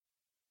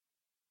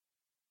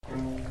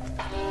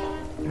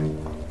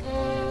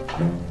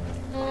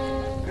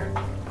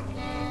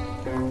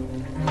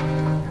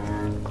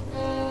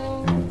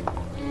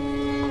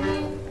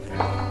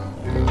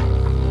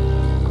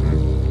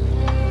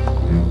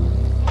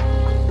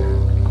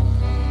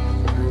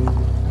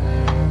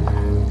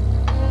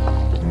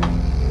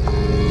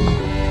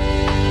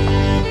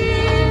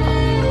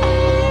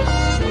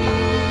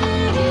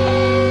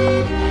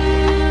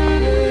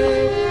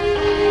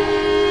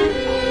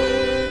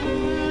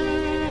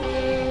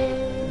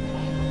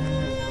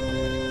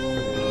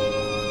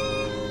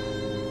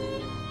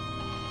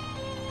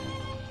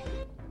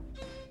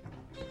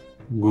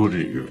Good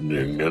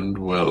evening, and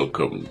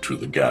welcome to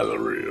the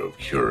Gallery of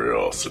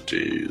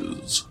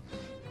Curiosities.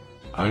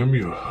 I am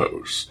your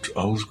host,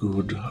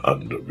 Osgood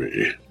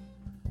Underby.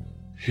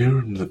 Here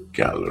in the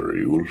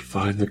gallery you will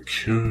find the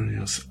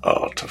curious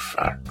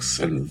artifacts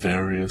and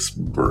various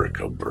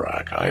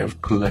bric-a-brac I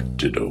have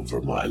collected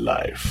over my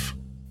life.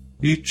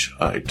 Each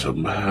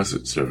item has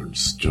its own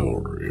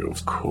story,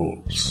 of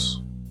course.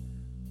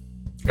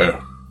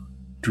 Oh,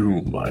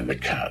 do mind the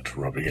cat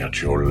rubbing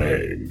at your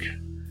leg.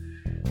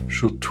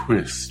 She'll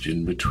twist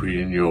in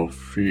between your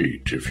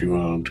feet if you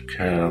aren't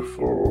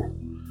careful.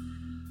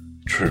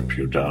 Trip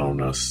you down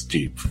a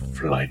steep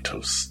flight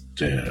of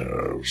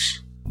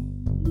stairs.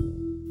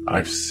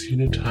 I've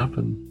seen it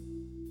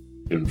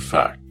happen. In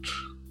fact,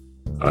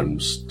 I'm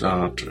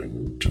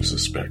starting to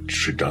suspect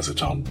she does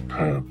it on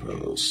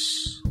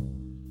purpose.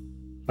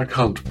 I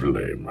can't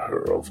blame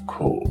her, of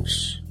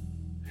course.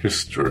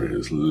 History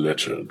is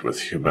littered with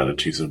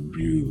humanity's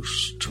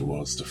abuse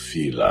towards the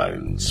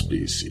feline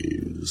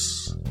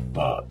species.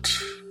 But,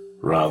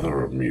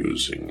 rather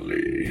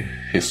amusingly,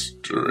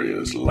 history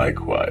is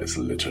likewise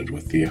littered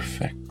with the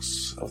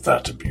effects of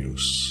that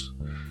abuse,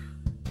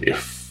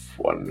 if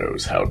one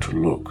knows how to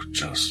look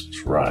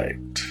just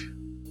right.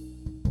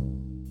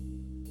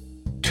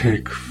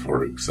 Take,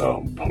 for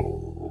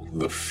example,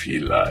 the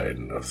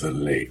feline of the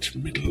late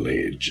Middle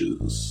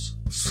Ages,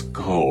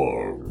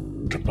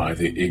 scorned by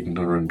the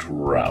ignorant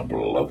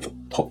rabble of the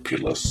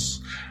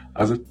populace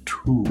as a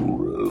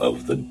tool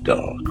of the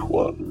Dark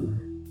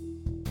One.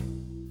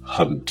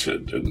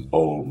 Hunted and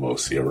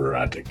almost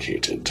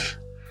eradicated,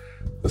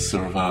 the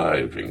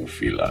surviving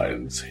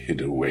felines hid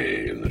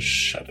away in the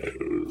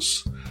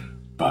shadows,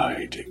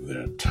 biding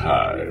their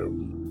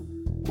time,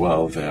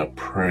 while their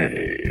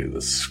prey,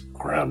 the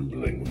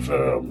scrambling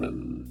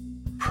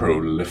vermin,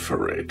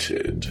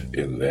 proliferated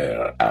in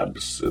their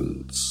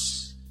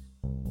absence.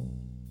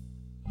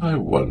 I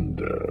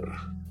wonder,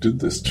 did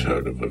this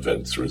turn of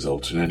events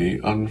result in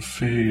any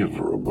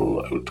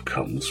unfavorable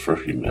outcomes for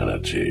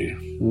humanity?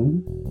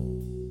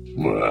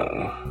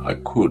 Well, I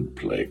could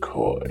play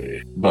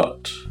coy,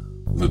 but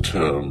the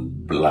term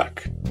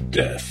Black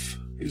Death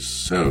is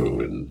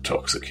so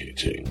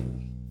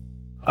intoxicating.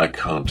 I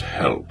can't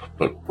help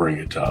but bring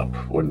it up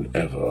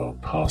whenever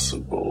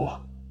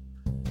possible.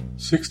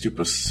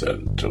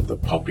 60% of the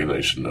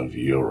population of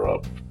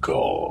Europe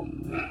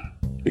gone,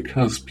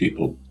 because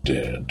people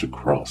dared to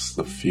cross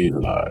the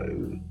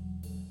feline.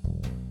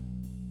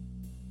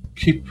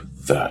 Keep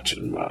that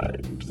in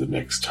mind the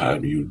next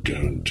time you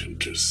don't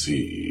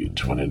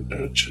intercede when an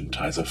urchin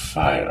ties a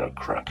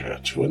firecracker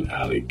to an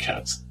alley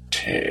cat's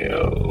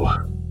tail.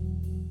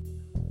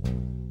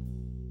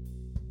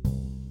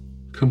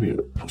 Come here,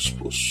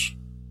 Puss.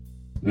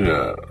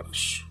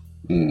 Yes.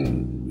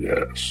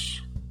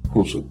 Yes.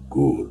 Who's a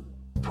good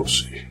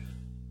pussy?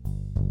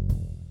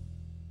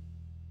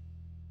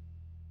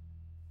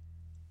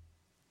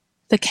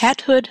 The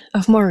Cathood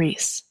of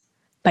Maurice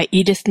by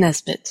Edith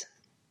Nesbit.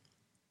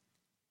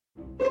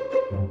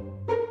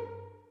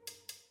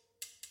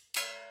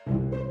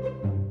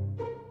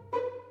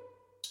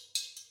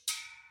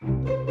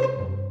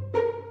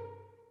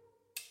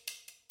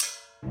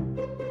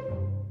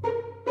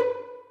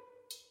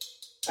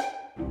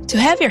 To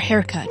have your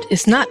hair cut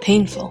is not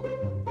painful,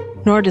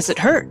 nor does it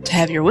hurt to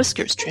have your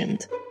whiskers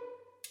trimmed.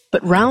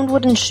 But round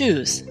wooden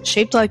shoes,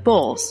 shaped like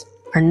bowls,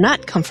 are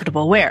not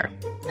comfortable wear,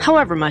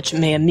 however much it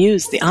may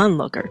amuse the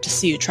onlooker to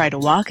see you try to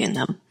walk in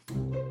them.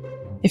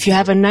 If you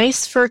have a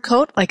nice fur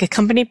coat like a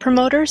company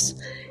promoter's,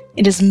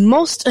 it is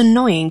most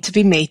annoying to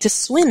be made to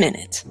swim in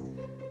it.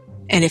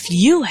 And if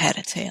you had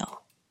a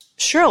tail,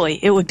 surely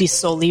it would be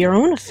solely your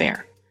own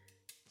affair.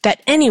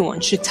 That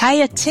anyone should tie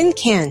a tin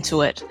can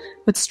to it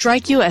would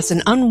strike you as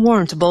an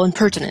unwarrantable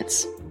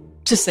impertinence,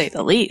 to say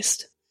the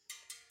least.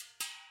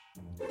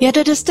 Yet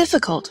it is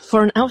difficult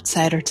for an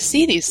outsider to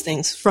see these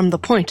things from the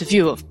point of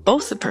view of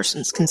both the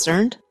persons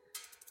concerned.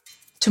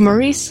 To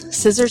Maurice,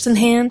 scissors in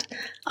hand,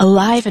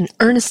 alive and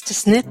earnest to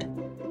snip,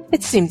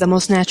 it seemed the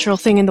most natural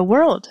thing in the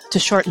world to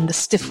shorten the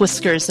stiff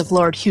whiskers of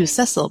Lord Hugh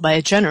Cecil by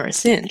a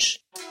generous inch.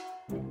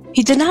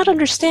 He did not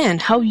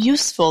understand how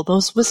useful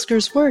those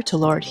whiskers were to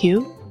Lord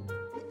Hugh,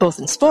 both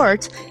in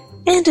sport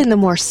and in the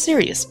more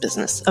serious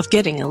business of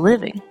getting a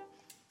living.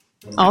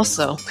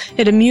 Also,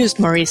 it amused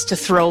Maurice to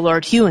throw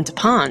Lord Hugh into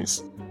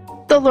ponds,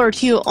 though Lord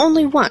Hugh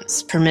only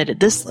once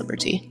permitted this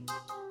liberty.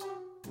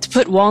 To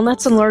put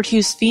walnuts on Lord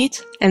Hugh's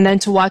feet, and then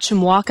to watch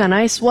him walk on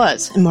ice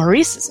was, in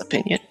Maurice's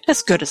opinion,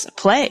 as good as a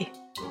play.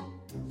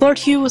 Lord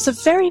Hugh was a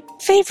very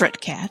favorite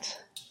cat,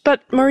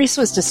 but Maurice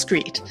was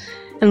discreet,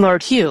 and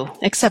Lord Hugh,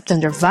 except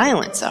under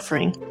violent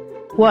suffering,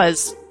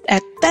 was,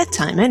 at that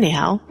time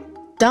anyhow,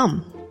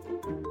 dumb.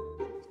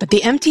 But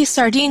the empty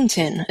sardine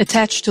tin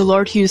attached to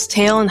Lord Hugh's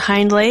tail and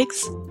hind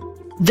legs,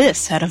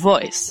 this had a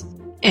voice,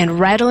 and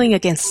rattling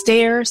against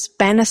stairs,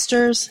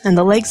 banisters, and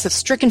the legs of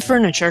stricken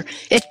furniture,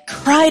 it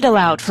cried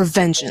aloud for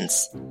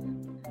vengeance.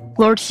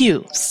 Lord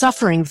Hugh,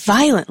 suffering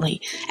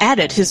violently,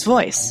 added his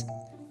voice,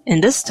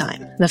 and this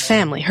time the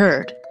family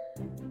heard.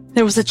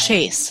 There was a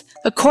chase,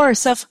 a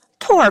chorus of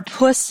 "Poor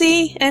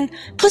Pussy," and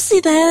 "Pussy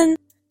then,"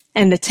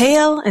 and the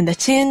tail and the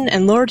tin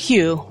and Lord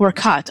Hugh were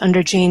caught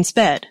under Jane's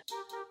bed.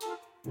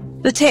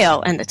 The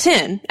tail and the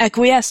tin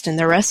acquiesced in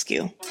their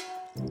rescue.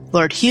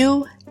 Lord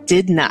Hugh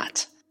did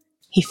not.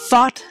 He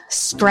fought,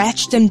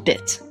 scratched, and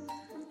bit.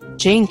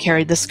 Jane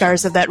carried the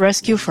scars of that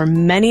rescue for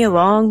many a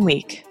long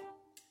week.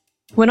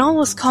 When all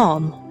was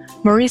calm,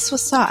 Maurice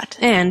was sought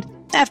and,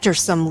 after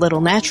some little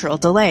natural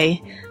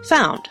delay,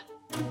 found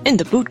in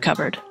the boot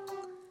cupboard.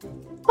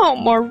 "Oh,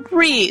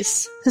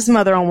 Maurice," his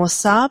mother almost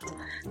sobbed.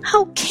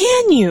 "How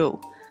can you?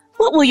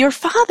 What will your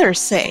father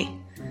say?"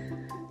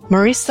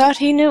 Maurice thought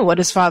he knew what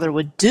his father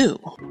would do.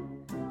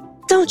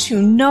 "Don't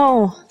you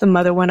know," the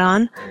mother went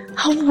on,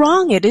 "how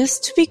wrong it is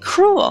to be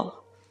cruel?"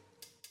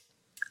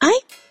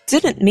 "I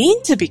didn't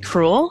mean to be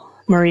cruel,"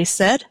 Maurice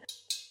said.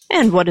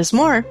 And what is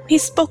more, he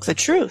spoke the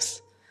truth.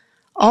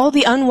 All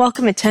the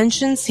unwelcome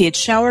attentions he had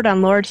showered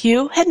on Lord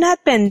Hugh had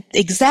not been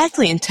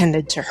exactly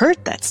intended to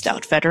hurt that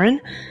stout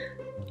veteran.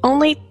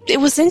 Only it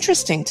was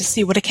interesting to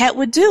see what a cat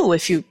would do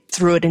if you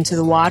threw it into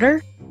the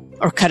water,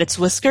 or cut its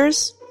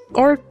whiskers,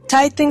 or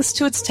tied things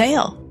to its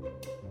tail.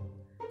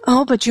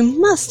 "Oh, but you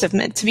must have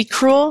meant to be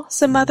cruel,"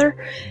 said Mother,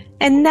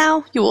 "and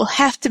now you will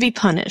have to be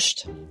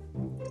punished."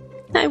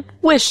 "I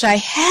wish I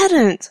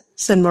hadn't,"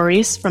 said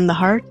Maurice from the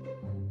heart.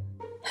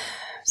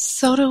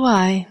 "So do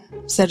I,"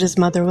 said his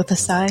mother with a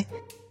sigh.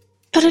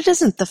 "But it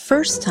isn't the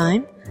first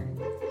time.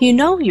 You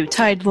know you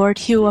tied Lord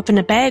Hugh up in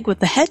a bag with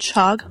the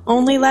hedgehog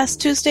only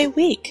last Tuesday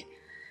week.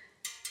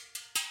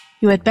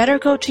 You had better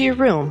go to your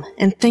room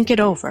and think it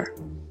over.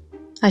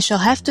 I shall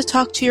have to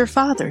talk to your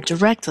father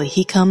directly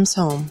he comes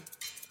home."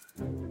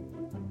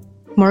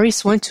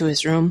 Maurice went to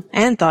his room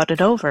and thought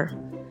it over.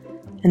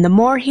 And the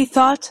more he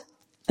thought,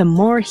 the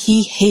more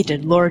he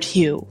hated Lord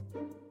Hugh.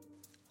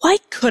 Why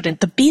couldn't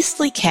the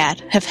beastly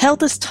cat have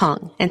held his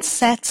tongue and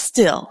sat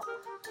still?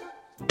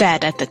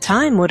 That at the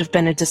time would have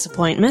been a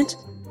disappointment,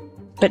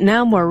 but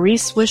now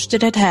Maurice wished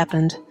it had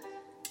happened.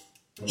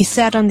 He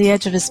sat on the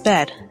edge of his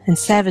bed and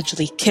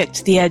savagely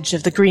kicked the edge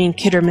of the green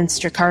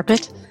Kidderminster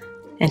carpet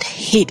and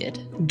hated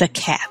the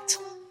cat.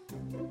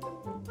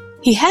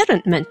 He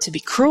hadn't meant to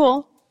be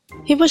cruel.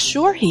 He was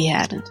sure he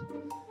hadn't.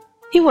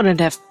 He wouldn't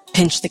have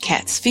pinched the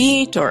cat's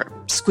feet, or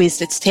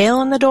squeezed its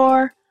tail in the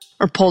door,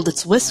 or pulled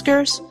its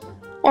whiskers,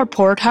 or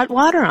poured hot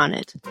water on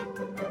it.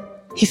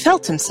 He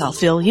felt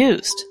himself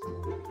ill-used,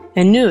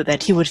 and knew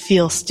that he would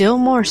feel still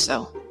more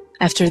so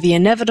after the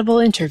inevitable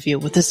interview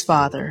with his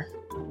father.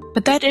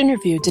 But that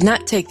interview did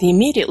not take the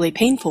immediately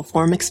painful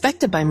form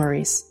expected by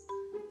Maurice.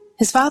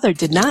 His father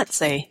did not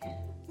say,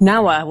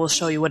 "Now I will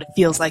show you what it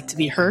feels like to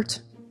be hurt."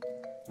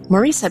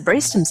 Maurice had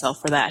braced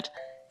himself for that,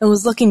 and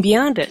was looking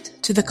beyond it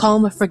to the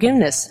calm of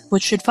forgiveness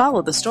which should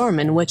follow the storm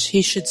in which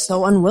he should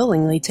so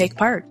unwillingly take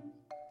part.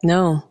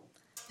 No,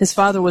 his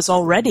father was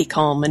already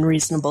calm and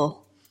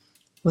reasonable,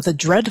 with a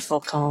dreadful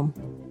calm,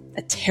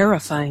 a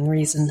terrifying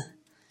reason.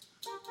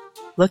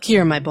 "Look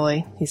here, my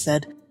boy," he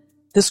said.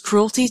 "This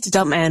cruelty to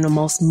dumb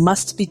animals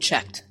must be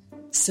checked,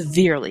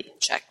 severely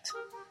checked."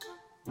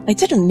 "I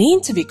didn't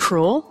mean to be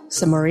cruel,"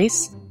 said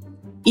Maurice.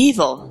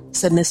 "Evil,"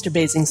 said Mr.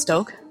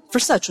 Basingstoke, for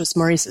such was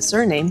Maurice's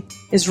surname,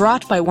 "is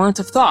wrought by want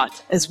of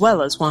thought as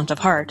well as want of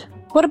heart.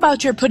 What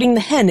about your putting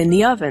the hen in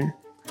the oven?"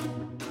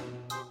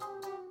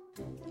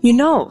 "You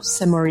know,"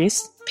 said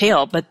Maurice,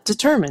 pale but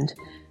determined,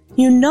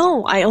 "you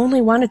know I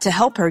only wanted to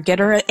help her get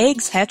her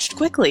eggs hatched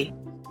quickly.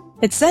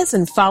 It says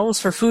in Fowls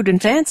for Food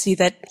and Fancy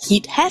that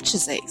heat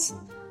hatches eggs."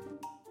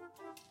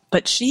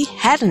 "But she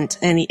hadn't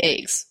any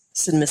eggs,"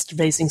 said Mr.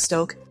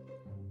 Basingstoke.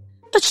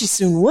 "But she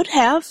soon would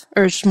have,"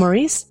 urged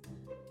Maurice.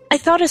 "I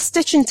thought a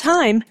stitch in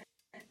time—"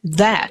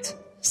 "That,"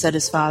 said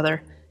his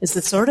father, "is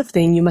the sort of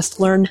thing you must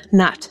learn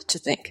not to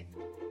think."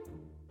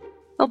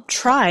 "I'll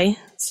try,"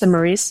 said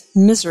Maurice,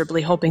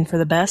 miserably hoping for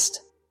the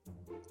best.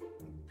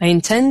 "I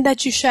intend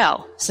that you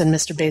shall," said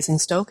Mr.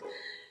 Basingstoke.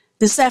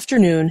 "This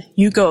afternoon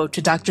you go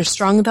to Dr.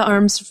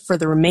 Strong-the-Arm's for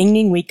the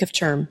remaining week of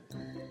term.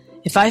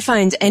 If I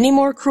find any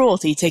more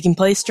cruelty taking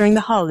place during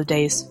the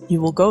holidays, you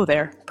will go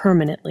there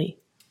permanently.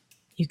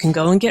 You can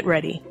go and get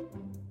ready."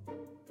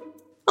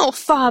 "Oh,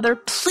 father,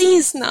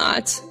 please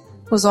not,"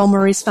 was all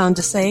Maurice found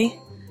to say.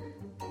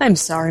 "I'm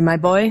sorry, my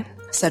boy,"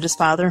 said his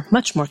father,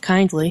 much more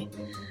kindly.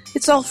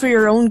 "It's all for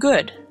your own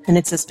good, and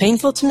it's as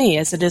painful to me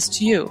as it is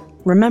to you.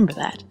 Remember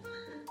that.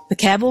 The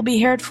cab will be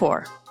cared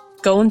for.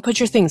 Go and put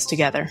your things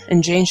together,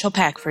 and Jane shall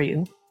pack for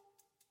you."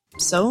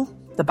 So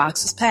the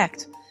box was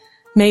packed.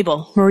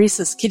 Mabel,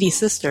 Maurice's kitty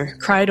sister,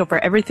 cried over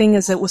everything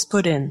as it was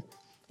put in.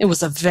 It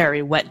was a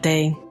very wet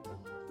day.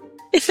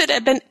 "If it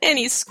had been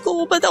any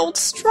school but Old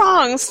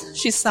Strong's,"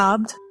 she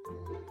sobbed.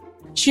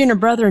 She and her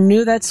brother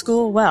knew that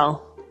school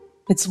well.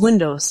 Its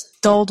windows,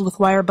 dulled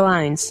with wire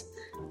blinds,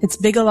 its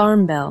big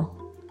alarm bell,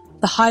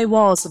 the high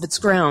walls of its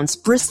grounds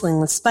bristling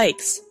with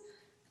spikes,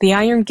 the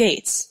iron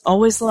gates,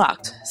 always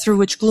locked, through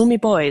which gloomy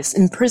boys,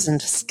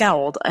 imprisoned,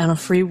 scowled on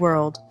a free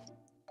world.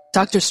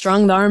 Dr.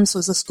 Strong-Arms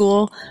was a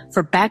school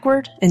for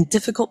backward and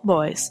difficult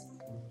boys.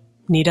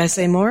 Need I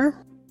say more?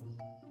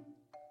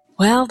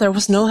 Well, there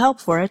was no help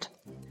for it.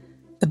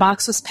 The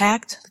box was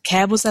packed, the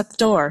cab was at the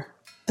door,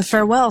 the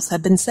farewells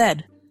had been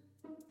said.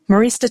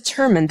 Maurice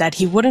determined that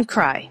he wouldn't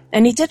cry,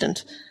 and he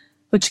didn't,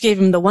 which gave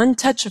him the one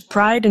touch of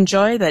pride and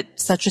joy that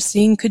such a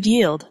scene could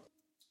yield.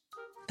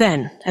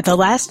 Then, at the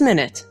last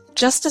minute,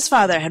 just as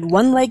Father had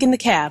one leg in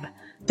the cab,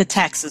 the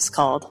taxes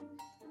called.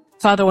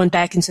 Father went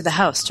back into the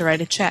house to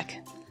write a check.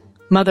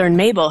 Mother and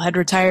Mabel had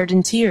retired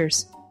in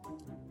tears.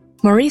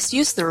 Maurice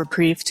used the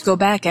reprieve to go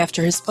back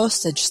after his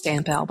postage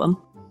stamp album.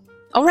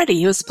 Already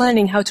he was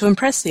planning how to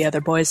impress the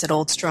other boys at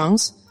Old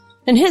Strong's,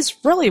 and his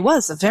really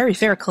was a very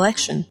fair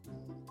collection.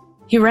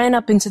 He ran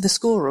up into the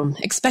schoolroom,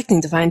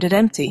 expecting to find it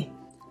empty.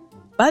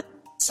 But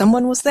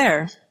someone was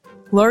there,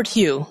 Lord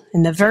Hugh,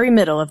 in the very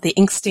middle of the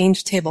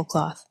ink-stained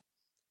tablecloth.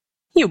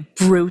 "You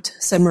brute,"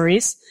 said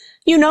Maurice.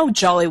 "You know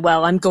jolly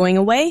well I'm going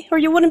away, or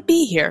you wouldn't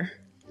be here."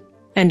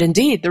 And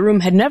indeed, the room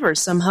had never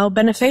somehow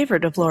been a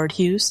favorite of Lord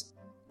Hugh's.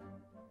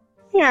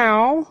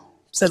 "Meow,"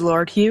 said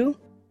Lord Hugh.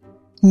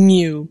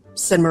 "Mew,"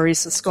 said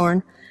Maurice with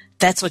scorn.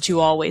 "That's what you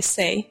always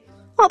say.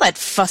 All that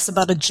fuss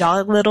about a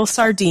jolly little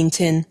sardine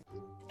tin.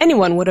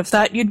 Anyone would have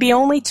thought you'd be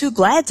only too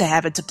glad to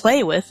have it to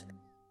play with.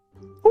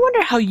 I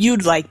wonder how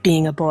you'd like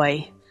being a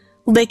boy.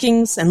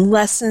 Lickings and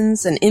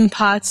lessons and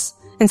impots,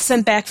 and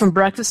sent back from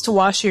breakfast to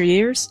wash your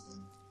ears.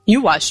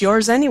 You wash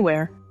yours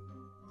anywhere.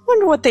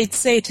 Wonder what they'd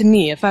say to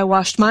me if I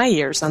washed my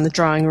ears on the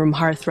drawing-room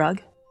hearthrug."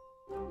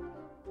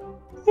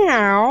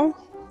 "Meow,"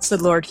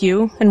 said Lord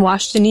Hugh, and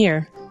washed an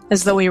ear,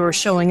 as though he were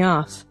showing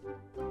off.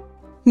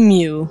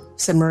 "Mew,"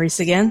 said Maurice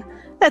again.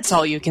 "That's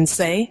all you can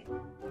say."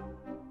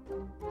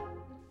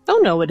 "Oh,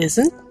 no, it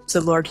isn't,"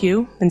 said Lord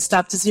Hugh, and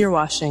stopped his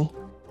ear-washing.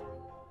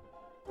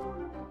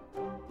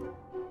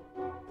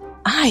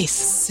 "I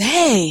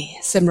say,"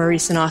 said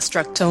Maurice in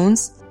awestruck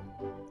tones.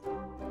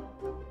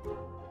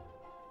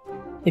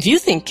 "If you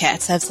think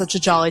cats have such a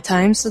jolly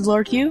time," said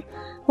Lord Hugh,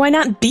 "why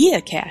not be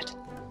a cat?"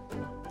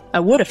 "I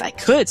would if I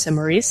could," said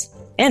Maurice,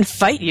 "and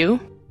fight you."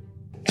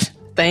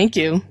 "Thank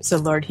you,"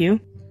 said Lord Hugh.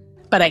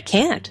 "But I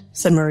can't,"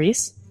 said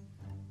Maurice.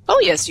 "Oh,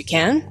 yes, you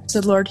can,"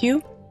 said Lord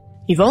Hugh.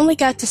 "You've only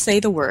got to say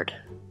the word."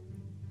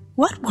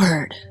 "What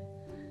word?"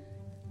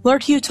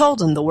 Lord Hugh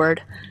told him the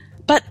word,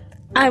 "But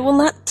I will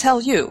not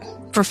tell you,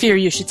 for fear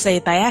you should say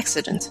it by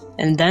accident,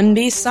 and then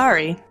be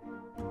sorry."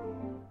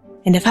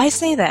 "And if I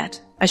say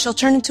that, I shall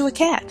turn into a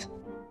cat."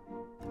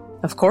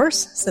 "Of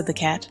course," said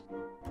the cat.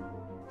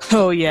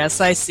 "Oh, yes,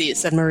 I see,"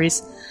 said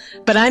Maurice.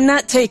 "But I'm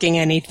not taking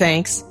any,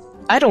 thanks.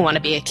 I don't want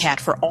to be a cat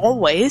for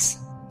always."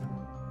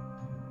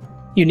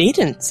 "You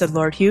needn't," said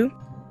Lord Hugh.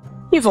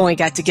 "You've only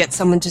got to get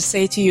someone to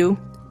say to you,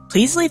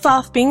 'Please leave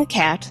off being a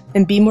cat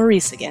and be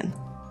Maurice again.'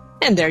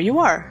 And there you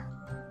are."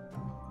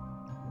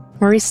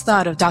 Maurice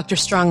thought of Dr.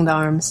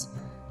 Strong-Arms.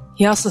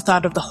 He also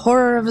thought of the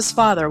horror of his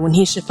father when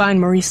he should find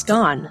Maurice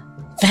gone,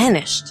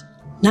 vanished,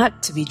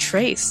 not to be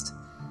traced.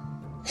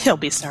 He'll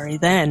be sorry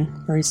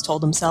then, Maurice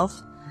told himself.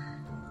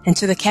 And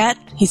to the cat,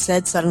 he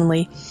said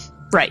suddenly,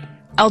 "Right,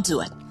 I'll do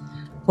it.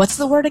 What's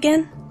the word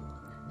again?"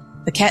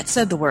 The cat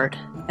said the word,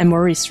 and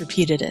Maurice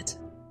repeated it.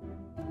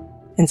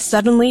 And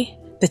suddenly,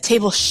 the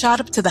table shot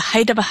up to the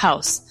height of a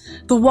house,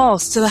 the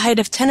walls to the height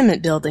of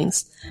tenement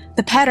buildings.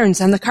 The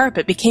patterns on the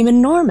carpet became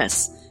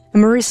enormous,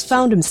 and Maurice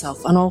found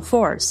himself on all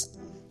fours.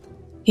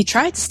 He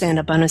tried to stand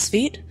up on his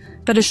feet,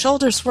 but his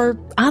shoulders were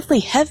oddly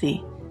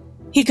heavy.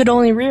 He could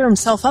only rear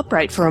himself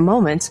upright for a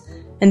moment,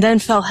 and then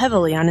fell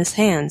heavily on his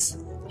hands.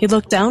 He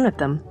looked down at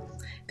them.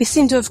 They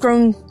seemed to have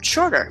grown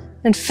shorter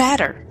and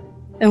fatter,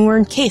 and were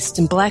encased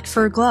in black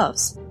fur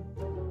gloves.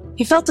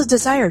 He felt a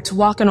desire to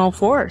walk on all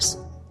fours.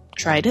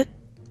 Tried it.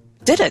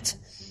 Did it.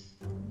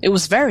 It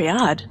was very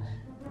odd.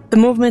 The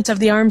movement of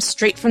the arms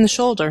straight from the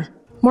shoulder,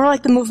 more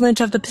like the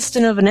movement of the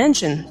piston of an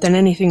engine than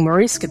anything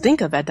Maurice could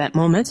think of at that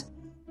moment.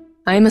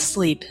 "I am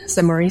asleep,"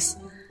 said Maurice.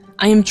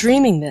 "I am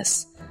dreaming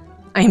this.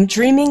 I am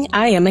dreaming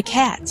I am a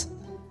cat.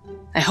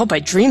 I hope I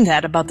dreamed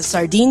that about the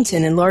sardine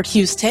tin in Lord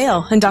Hugh's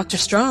tale and Dr.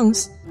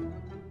 Strong's."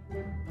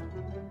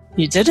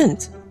 "You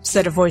didn't,"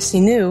 said a voice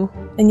he knew,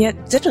 and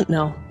yet didn't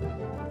know.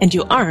 "And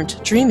you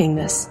aren't dreaming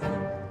this."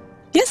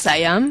 "Yes, I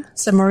am,"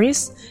 said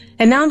Maurice.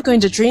 "And now I'm going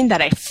to dream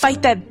that I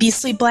fight that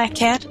beastly black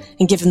cat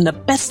and give him the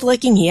best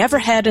licking he ever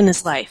had in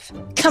his life.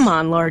 Come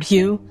on, Lord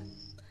Hugh."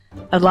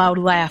 A loud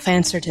laugh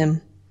answered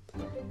him.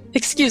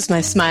 "Excuse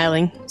my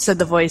smiling," said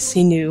the voice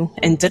he knew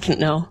and didn't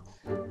know.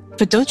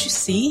 "But don't you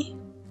see?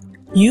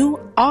 You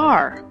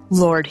are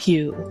Lord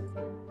Hugh."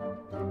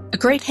 A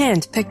great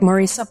hand picked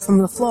Maurice up from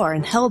the floor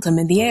and held him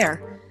in the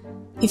air.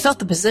 He felt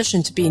the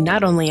position to be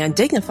not only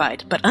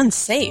undignified, but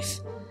unsafe,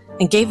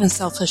 and gave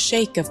himself a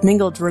shake of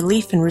mingled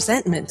relief and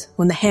resentment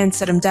when the hand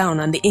set him down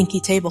on the inky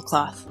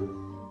tablecloth.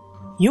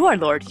 "You are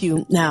Lord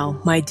Hugh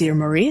now, my dear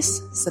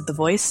Maurice," said the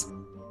voice,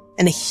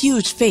 and a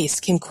huge face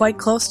came quite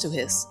close to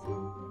his.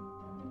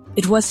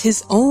 It was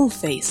his own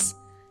face,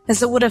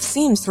 as it would have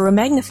seemed through a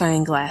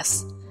magnifying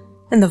glass.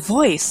 And the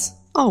voice,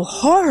 oh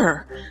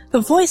horror! The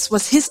voice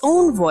was his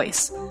own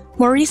voice,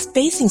 Maurice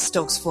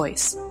Basingstoke's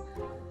voice.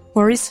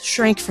 Maurice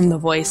shrank from the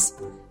voice,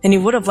 and he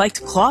would have liked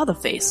to claw the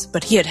face,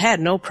 but he had had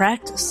no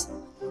practice.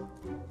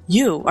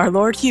 "You are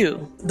Lord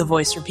Hugh," the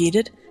voice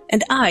repeated,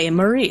 "and I am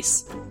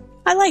Maurice.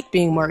 I like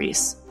being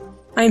Maurice.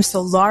 I am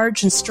so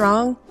large and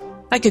strong,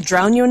 I could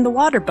drown you in the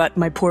water butt,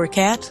 my poor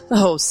cat.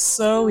 Oh,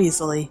 so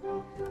easily.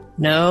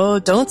 No,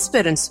 don't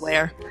spit and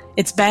swear.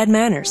 It's bad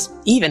manners,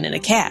 even in a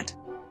cat."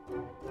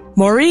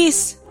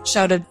 "Maurice!"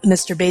 shouted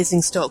Mr.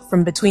 Basingstoke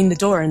from between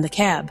the door and the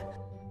cab.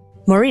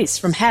 Maurice,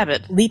 from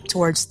habit, leaped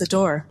towards the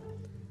door.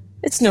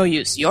 "It's no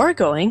use your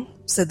going,"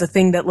 said the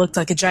thing that looked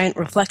like a giant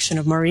reflection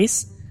of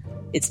Maurice.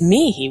 "It's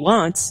me he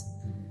wants."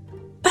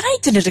 "But I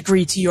didn't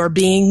agree to your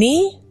being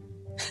me."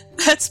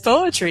 "That's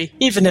poetry,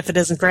 even if it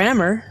isn't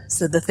grammar,"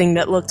 said the thing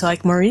that looked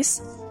like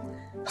Maurice.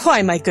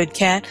 "Why, my good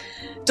cat,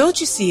 don't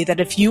you see that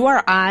if you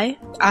are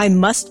I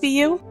must be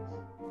you?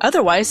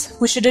 Otherwise,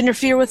 we should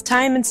interfere with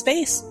time and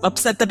space,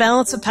 upset the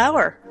balance of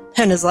power,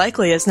 and as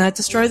likely as not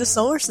destroy the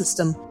solar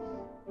system.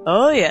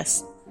 Oh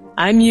yes,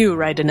 I'm you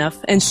right enough,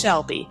 and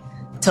shall be,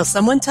 till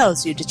someone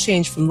tells you to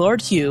change from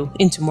Lord Hugh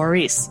into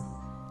Maurice.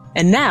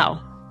 And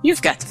now,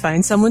 you've got to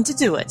find someone to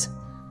do it."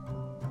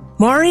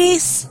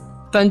 "Maurice!"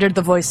 thundered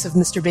the voice of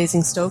Mr.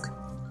 Basingstoke.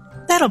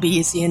 "That'll be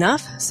easy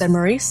enough," said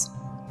Maurice.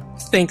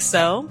 "Think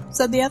so?"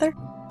 said the other.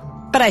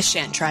 "But I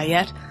shan't try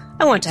yet.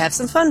 I want to have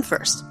some fun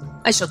first.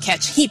 I shall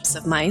catch heaps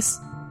of mice."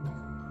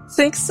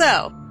 "Think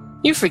so?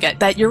 You forget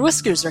that your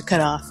whiskers are cut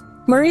off.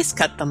 Maurice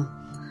cut them.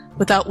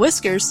 Without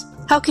whiskers,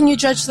 how can you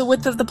judge the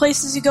width of the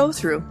places you go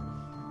through?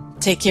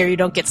 Take care you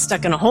don't get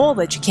stuck in a hole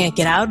that you can't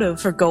get out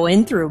of or go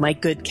in through, my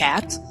good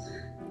cat."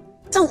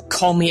 "Don't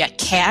call me a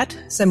cat,"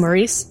 said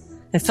Maurice,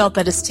 and felt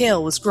that his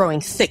tail was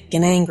growing thick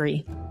and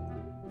angry.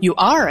 "You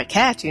are a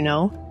cat, you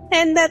know,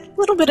 and that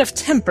little bit of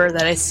temper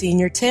that I see in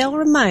your tail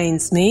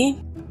reminds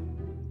me—"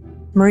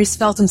 Maurice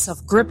felt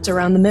himself gripped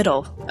around the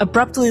middle,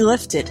 abruptly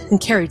lifted, and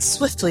carried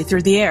swiftly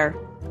through the air.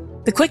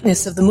 The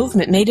quickness of the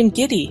movement made him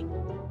giddy.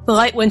 The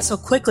light went so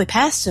quickly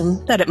past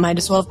him that it might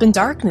as well have been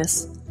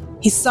darkness.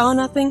 He saw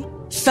nothing,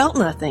 felt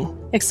nothing,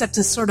 except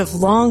a sort of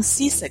long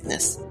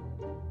seasickness.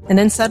 And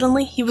then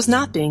suddenly he was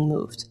not being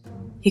moved.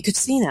 He could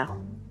see now.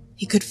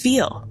 He could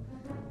feel.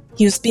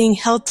 He was being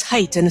held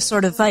tight in a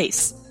sort of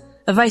vice,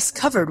 a vice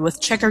covered with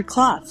checkered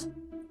cloth.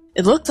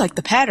 It looked like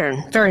the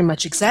pattern, very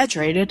much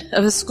exaggerated,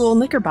 of his school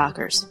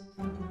knickerbockers.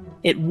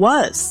 It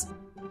was.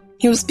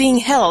 He was being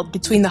held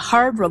between the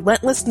hard,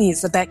 relentless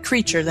knees of that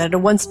creature that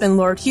had once been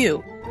Lord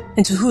Hugh,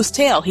 and to whose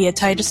tail he had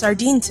tied a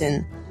sardine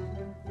tin.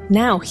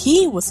 Now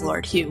he was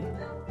Lord Hugh,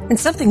 and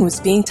something was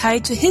being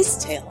tied to his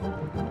tail.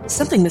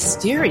 Something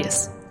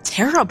mysterious,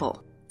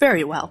 terrible.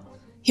 Very well.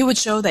 He would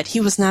show that he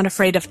was not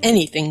afraid of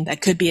anything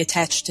that could be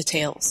attached to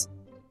tails.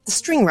 The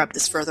string rubbed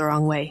us further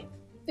wrong way.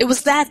 It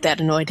was that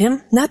annoyed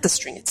him, not the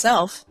string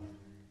itself.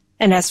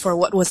 And as for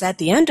what was at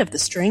the end of the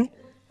string,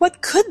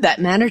 what could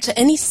that matter to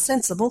any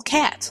sensible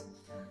cat?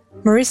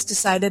 Maurice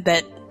decided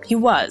that he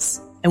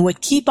was, and would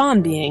keep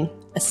on being,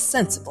 a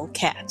sensible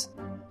cat.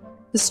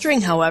 The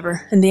string,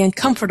 however, and the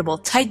uncomfortable,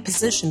 tight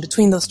position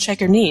between those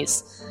checkered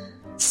knees,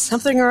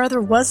 something or other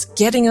was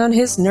getting on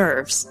his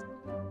nerves.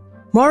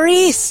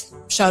 "Maurice!"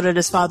 shouted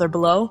his father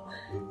below,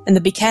 and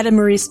the becatted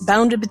Maurice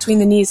bounded between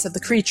the knees of the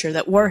creature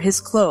that wore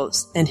his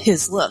clothes and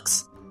his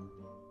looks.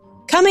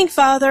 "Coming,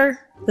 father!"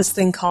 this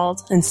thing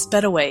called, and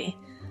sped away,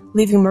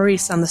 leaving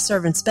Maurice on the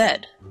servant's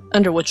bed,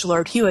 under which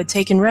Lord Hugh had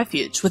taken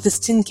refuge with his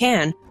tin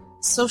can,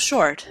 so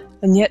short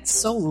and yet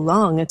so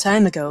long a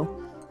time ago.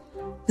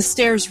 The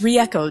stairs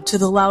re-echoed to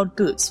the loud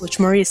boots, which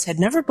Maurice had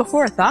never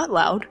before thought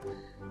loud.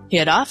 He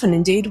had often,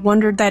 indeed,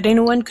 wondered that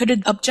anyone could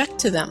object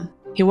to them.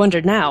 He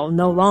wondered now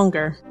no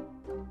longer.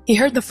 He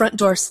heard the front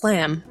door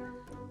slam.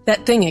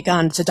 That thing had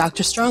gone to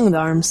Dr.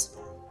 Strongarm's.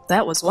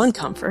 That was one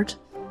comfort.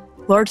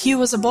 Lord Hugh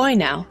was a boy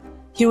now.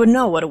 He would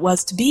know what it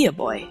was to be a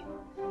boy.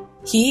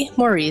 He,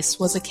 Maurice,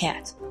 was a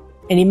cat,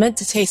 and he meant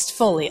to taste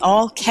fully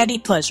all catty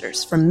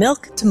pleasures, from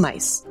milk to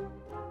mice.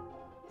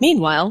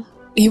 Meanwhile,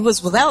 he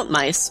was without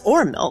mice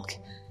or milk,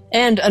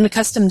 and,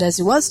 unaccustomed as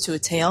he was to a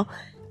tail,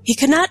 he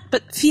could not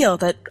but feel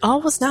that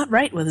all was not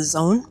right with his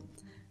own.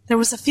 There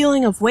was a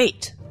feeling of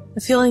weight,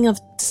 a feeling of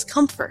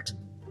discomfort,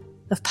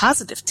 of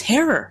positive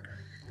terror.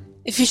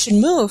 If he should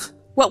move,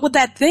 what would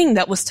that thing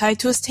that was tied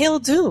to his tail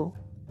do?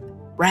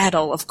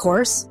 Rattle, of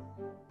course.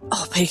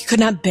 Oh, but he could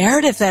not bear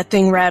it if that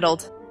thing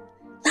rattled.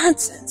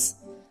 Nonsense.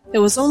 It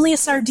was only a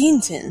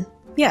sardine tin.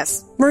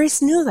 Yes,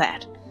 Maurice knew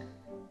that.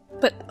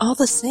 But all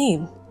the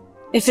same,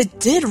 if it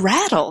did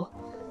rattle...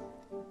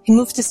 He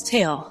moved his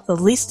tail the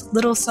least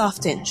little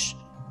soft inch.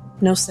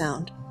 No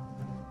sound.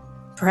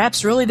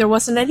 Perhaps really there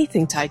wasn't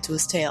anything tied to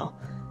his tail.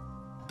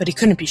 But he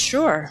couldn't be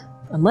sure,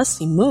 unless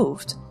he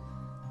moved.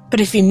 But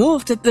if he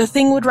moved, the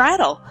thing would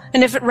rattle,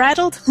 and if it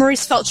rattled,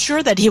 Maurice felt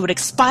sure that he would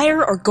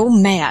expire or go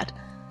mad.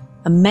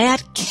 A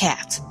mad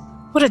cat.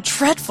 What a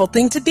dreadful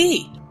thing to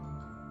be!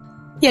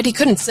 Yet he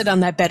couldn't sit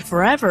on that bed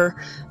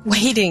forever,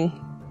 waiting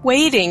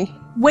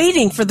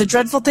for the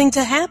dreadful thing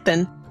to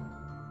happen.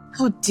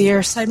 Oh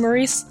dear, sighed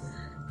Maurice.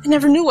 I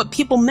never knew what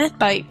people meant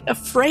by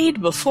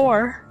afraid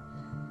before.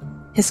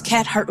 His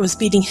cat heart was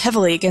beating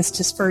heavily against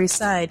his furry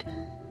side.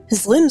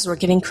 His limbs were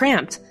getting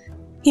cramped.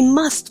 He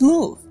must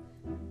move.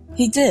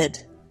 He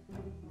did.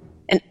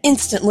 And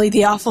instantly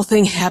the awful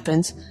thing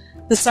happened.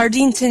 The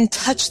sardine tin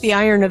touched the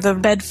iron of the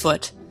bed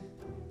foot.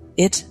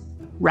 It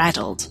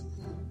rattled.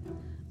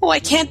 "Oh, I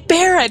can't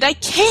bear it! I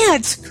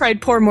can't!"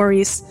 cried poor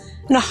Maurice,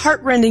 in a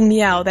heart-rending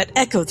meow that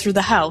echoed through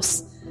the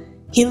house.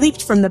 He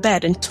leaped from the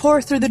bed and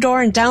tore through the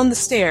door and down the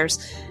stairs,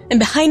 and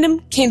behind him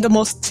came the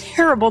most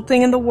terrible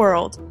thing in the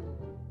world.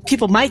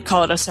 People might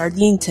call it a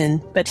sardine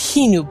tin, but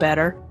he knew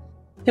better.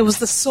 It was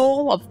the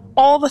soul of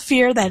all the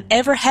fear that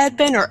ever had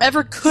been or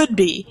ever could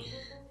be.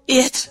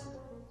 It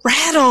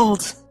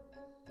rattled!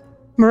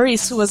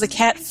 Maurice, who was a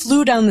cat,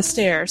 flew down the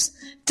stairs.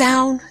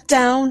 Down,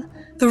 down.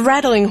 The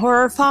rattling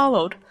horror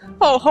followed.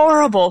 Oh,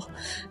 horrible!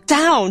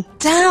 Down,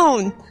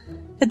 down!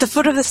 At the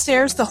foot of the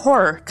stairs, the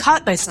horror,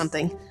 caught by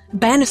something, a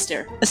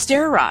banister, a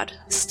stair rod,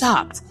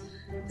 stopped.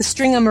 The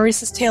string on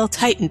Maurice's tail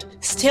tightened.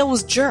 His tail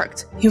was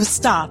jerked. He was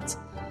stopped.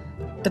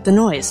 But the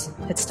noise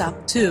had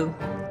stopped too.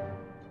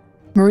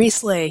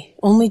 Maurice lay,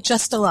 only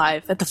just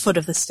alive, at the foot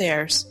of the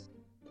stairs.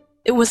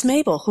 It was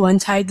Mabel who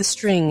untied the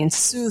string and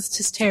soothed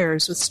his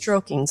terrors with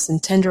strokings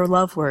and tender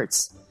love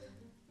words.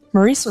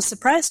 Maurice was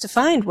surprised to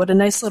find what a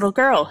nice little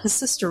girl his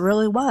sister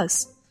really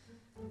was.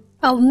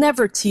 "I'll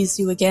never tease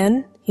you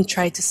again," he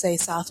tried to say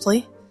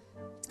softly.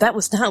 That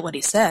was not what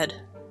he said.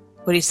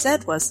 What he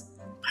said was,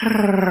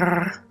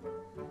 "Prrrr."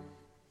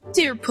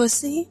 "Dear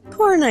pussy,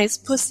 poor nice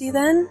pussy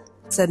then,"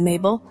 said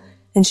Mabel,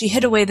 and she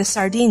hid away the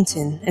sardine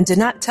tin and did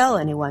not tell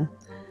anyone.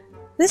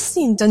 This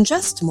seemed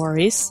unjust to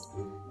Maurice.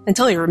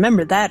 Until he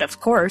remembered that, of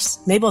course,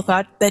 Mabel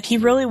thought that he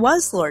really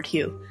was Lord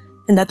Hugh,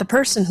 and that the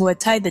person who had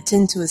tied the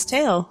tin to his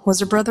tail was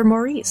her brother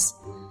Maurice.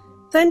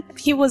 Then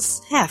he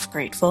was half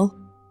grateful.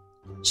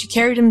 She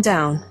carried him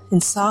down,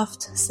 in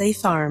soft,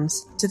 safe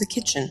arms, to the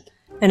kitchen,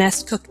 and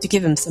asked Cook to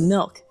give him some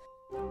milk.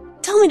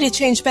 "Tell me to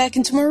change back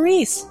into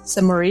Maurice,"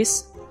 said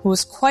Maurice, who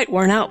was quite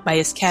worn out by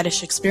his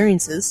cattish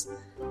experiences.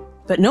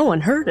 But no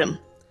one heard him.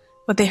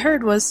 What they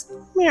heard was,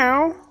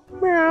 meow,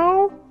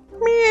 meow,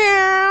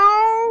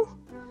 meow.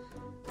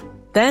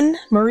 Then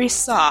Maurice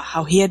saw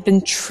how he had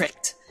been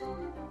tricked.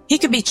 He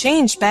could be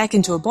changed back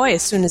into a boy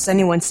as soon as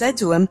anyone said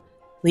to him,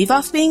 "Leave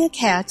off being a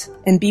cat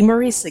and be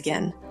Maurice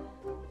again."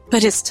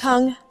 But his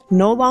tongue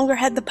no longer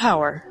had the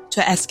power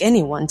to ask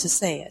anyone to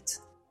say it.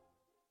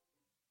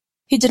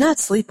 He did not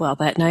sleep well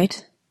that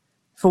night.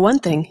 For one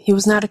thing, he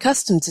was not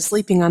accustomed to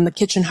sleeping on the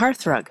kitchen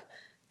hearthrug,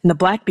 and the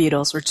black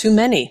beetles were too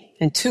many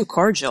and too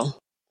cordial.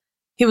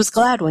 He was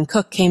glad when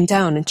Cook came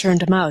down and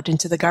turned him out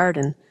into the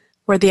garden,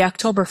 where the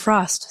October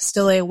frost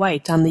still lay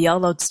white on the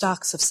yellowed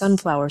stalks of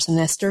sunflowers and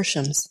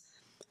nasturtiums.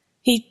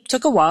 He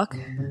took a walk,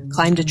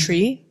 climbed a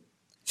tree,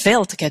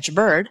 failed to catch a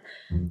bird,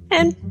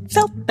 and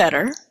felt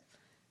better.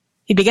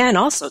 He began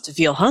also to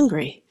feel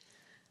hungry.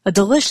 A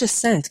delicious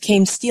scent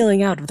came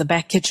stealing out of the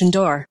back kitchen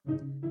door.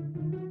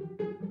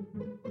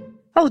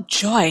 Oh,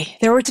 joy!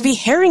 There were to be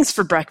herrings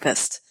for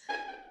breakfast!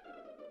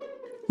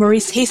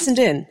 Maurice hastened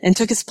in and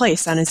took his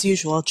place on his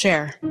usual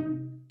chair.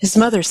 His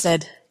mother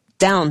said,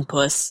 "Down,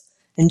 puss,"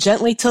 and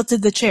gently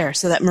tilted the chair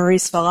so that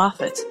Maurice fell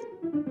off it.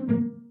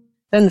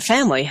 Then the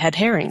family had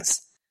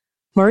herrings.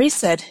 Maurice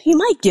said, "You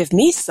might give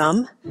me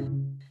some."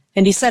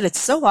 And he said it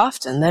so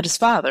often that his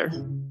father,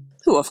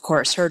 who of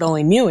course heard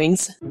only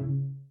mewings,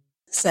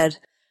 said,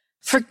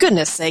 "For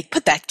goodness sake,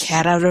 put that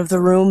cat out of the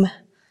room."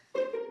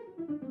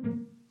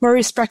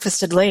 Maurice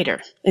breakfasted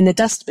later, in the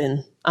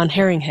dustbin, on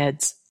herring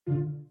heads.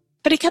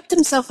 But he kept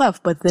himself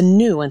up with the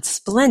new and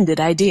splendid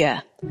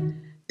idea.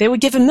 They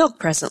would give him milk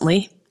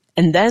presently,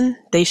 and then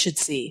they should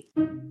see.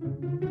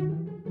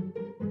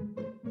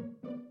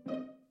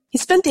 He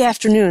spent the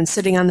afternoon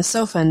sitting on the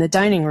sofa in the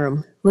dining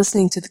room,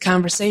 listening to the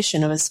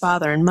conversation of his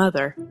father and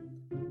mother.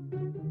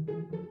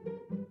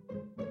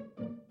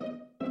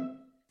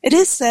 It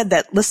is said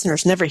that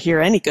listeners never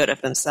hear any good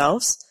of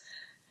themselves.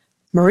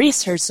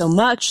 Maurice heard so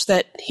much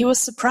that he was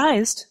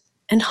surprised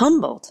and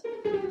humbled.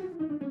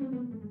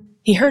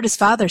 He heard his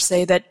father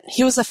say that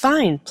he was a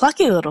fine,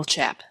 plucky little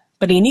chap,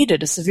 but he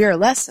needed a severe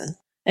lesson,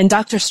 and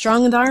Dr.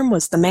 Strongarm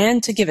was the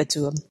man to give it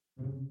to him.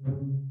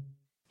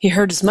 He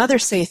heard his mother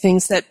say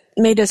things that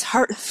made his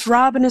heart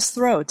throb in his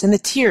throat and the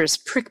tears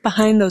prick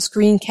behind those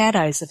green cat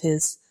eyes of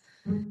his.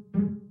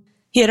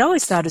 He had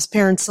always thought his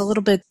parents a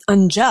little bit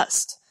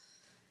unjust.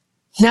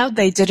 Now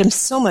they did him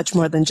so much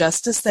more than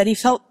justice that he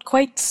felt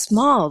quite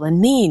small and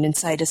mean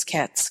inside his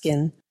cat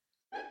skin.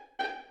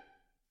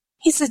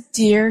 "He's a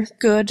dear,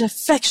 good,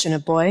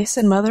 affectionate boy,"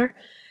 said Mother.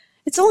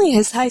 "It's only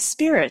his high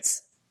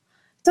spirits.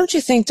 Don't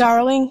you think,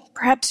 darling,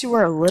 perhaps you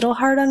were a little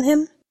hard on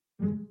him?"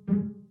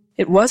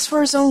 "It was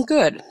for his own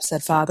good,"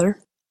 said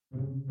Father.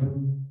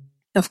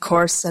 "Of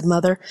course," said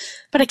Mother,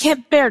 "but I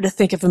can't bear to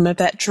think of him at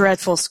that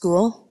dreadful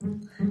school."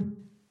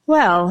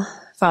 "Well,"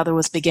 Father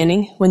was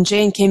beginning, when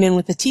Jane came in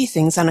with the tea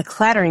things on a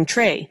clattering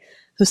tray,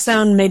 whose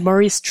sound made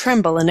Maurice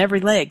tremble in every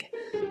leg.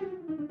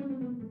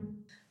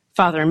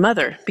 Father and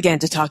Mother began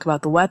to talk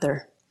about the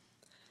weather.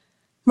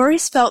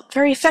 Maurice felt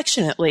very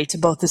affectionately to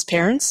both his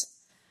parents.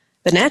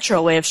 The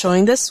natural way of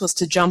showing this was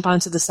to jump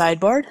onto the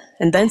sideboard,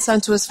 and thence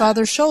onto his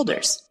father's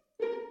shoulders.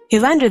 He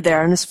landed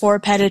there on his 4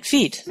 padded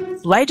feet,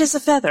 light as a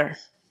feather,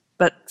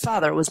 but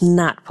Father was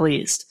not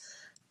pleased.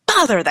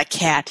 "Bother the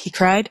cat!" he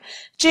cried.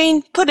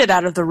 "Jane, put it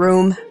out of the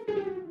room."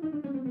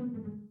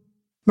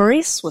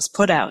 Maurice was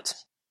put out.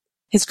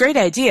 His great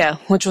idea,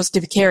 which was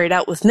to be carried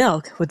out with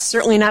milk, would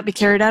certainly not be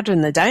carried out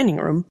in the dining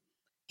room.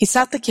 He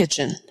sought the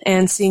kitchen,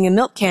 and, seeing a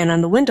milk can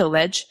on the window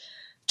ledge,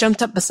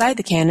 jumped up beside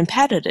the can and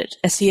patted it,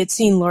 as he had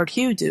seen Lord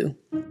Hugh do.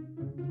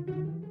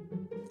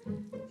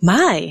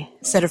 "My,"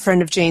 said a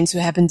friend of Jane's who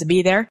happened to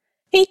be there,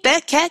 "ain't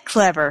that cat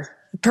clever?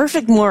 A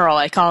perfect moral,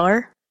 I call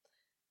her."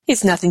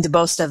 "He's nothing to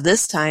boast of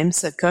this time,"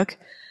 said Cook.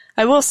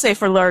 "I will say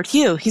for Lord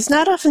Hugh, he's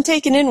not often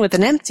taken in with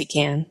an empty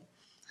can."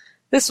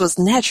 This was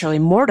naturally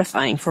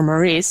mortifying for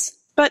Maurice,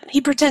 but he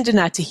pretended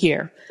not to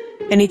hear,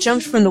 and he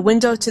jumped from the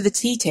window to the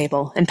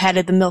tea-table and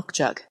patted the milk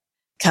jug.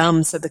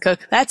 "Come," said the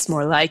cook, "that's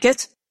more like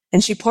it."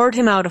 And she poured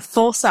him out a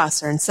full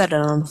saucer and set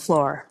it on the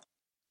floor.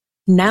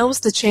 Now was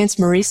the chance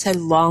Maurice had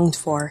longed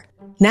for.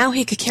 Now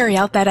he could carry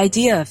out that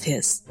idea of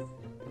his.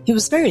 He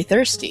was very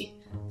thirsty,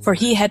 for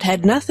he had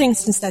had nothing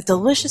since that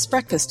delicious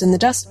breakfast in the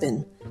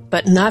dustbin.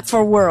 But not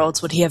for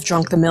worlds would he have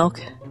drunk the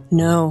milk.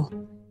 No.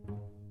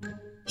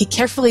 He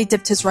carefully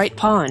dipped his right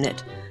paw in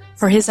it,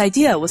 for his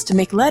idea was to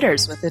make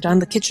letters with it on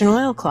the kitchen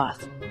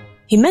oilcloth.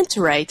 He meant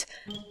to write,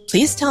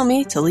 "Please tell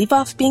me to leave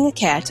off being a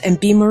cat and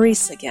be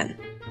Maurice again."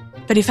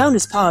 But he found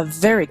his paw a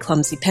very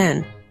clumsy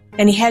pen,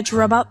 and he had to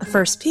rub out the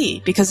first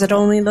P because it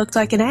only looked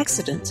like an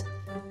accident.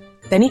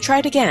 Then he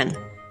tried again,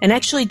 and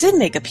actually did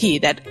make a P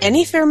that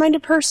any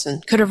fair-minded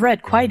person could have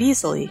read quite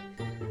easily.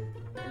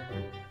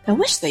 "I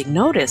wish they'd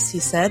notice," he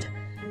said.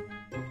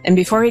 And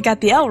before he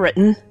got the L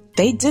written,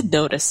 they did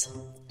notice.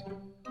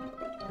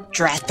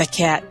 "Drat the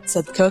cat,"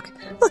 said the cook.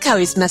 "Look how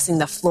he's messing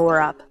the floor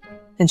up."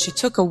 And she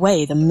took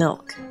away the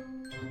milk.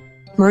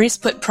 Maurice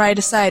put pride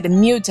aside and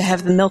mewed to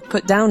have the milk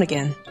put down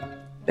again.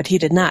 But he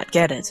did not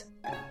get it.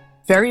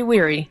 Very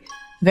weary,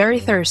 very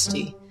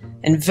thirsty,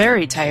 and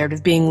very tired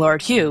of being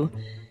Lord Hugh,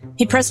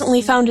 he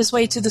presently found his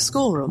way to the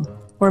schoolroom,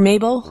 where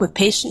Mabel, with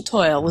patient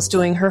toil, was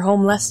doing her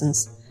home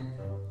lessons.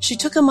 She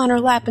took him on her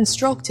lap and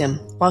stroked him,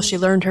 while she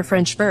learned her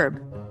French verb.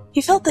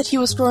 He felt that he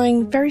was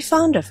growing very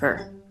fond of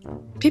her.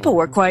 People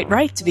were quite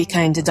right to be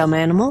kind to dumb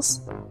animals.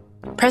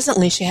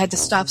 Presently she had to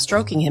stop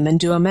stroking him and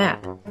do a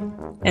map.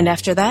 And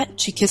after that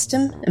she kissed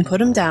him and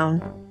put him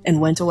down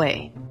and went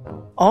away.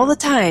 All the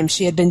time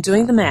she had been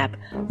doing the map,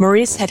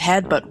 Maurice had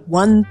had but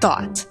one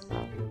thought.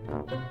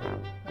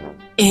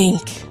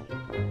 Ink.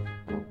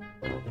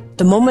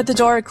 The moment the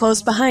door had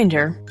closed behind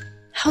her,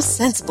 how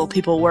sensible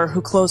people were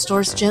who closed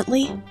doors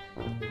gently.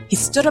 He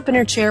stood up in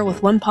her chair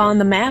with one paw on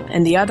the map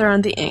and the other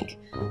on the ink.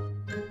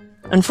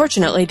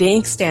 Unfortunately, the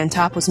inkstand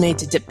top was made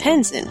to dip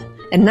pens in,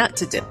 and not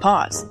to dip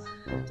paws.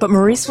 But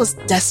Maurice was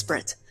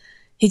desperate.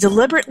 He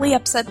deliberately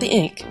upset the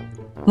ink.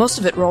 Most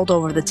of it rolled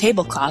over the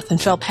tablecloth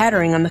and fell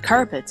pattering on the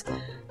carpet.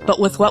 But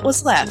with what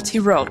was left, he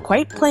wrote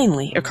quite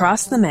plainly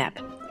across the map,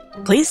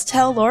 "Please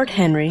tell Lord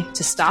Henry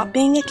to stop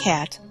being a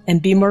cat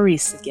and be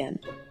Maurice again."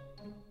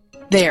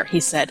 "There," he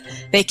said,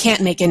 "they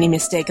can't make any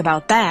mistake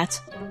about that."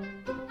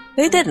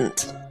 They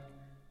didn't.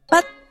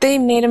 But they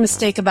made a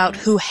mistake about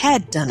who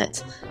had done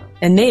it,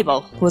 and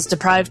Mabel was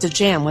deprived of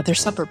jam with her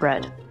supper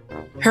bread.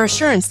 Her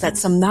assurance that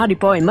some naughty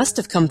boy must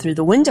have come through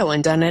the window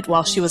and done it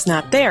while she was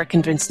not there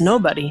convinced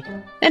nobody.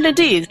 And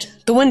indeed,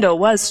 the window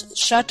was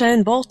shut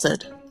and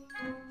bolted.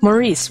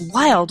 Maurice,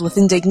 wild with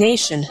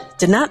indignation,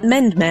 did not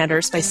mend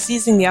matters by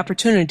seizing the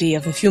opportunity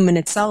of a few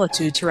minutes'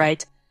 solitude to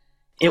write,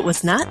 "It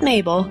was not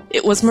Mabel,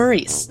 it was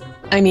Maurice.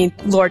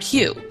 Lord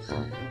Hugh."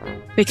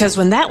 Because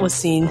when that was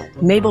seen,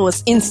 Mabel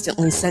was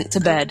instantly sent to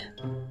bed.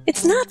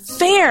 "It's not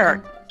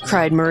fair!"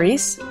 cried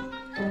Maurice.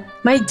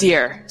 "My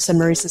dear," said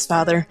Maurice's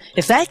father,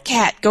 "if that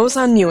cat goes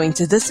on mewing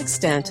to this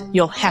extent,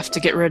 you'll have to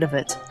get rid of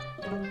it."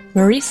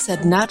 Maurice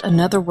said not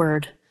another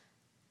word.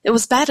 It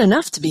was bad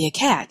enough to be a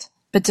cat,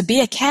 but to be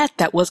a cat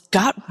that was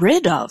got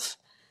rid of.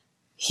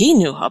 He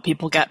knew how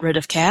people got rid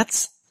of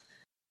cats.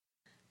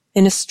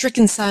 In a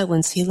stricken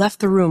silence he left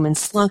the room and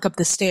slunk up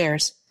the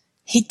stairs.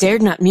 He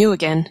dared not mew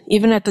again,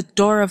 even at the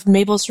door of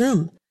Mabel's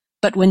room.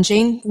 But when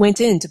Jane went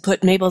in to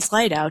put Mabel's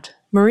light out,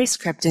 Maurice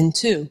crept in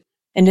too,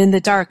 and in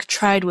the dark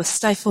tried with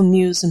stifled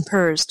mews and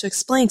purrs to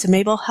explain to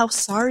Mabel how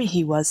sorry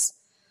he was.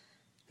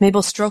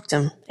 Mabel stroked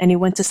him, and he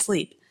went to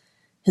sleep,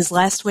 his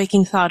last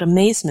waking thought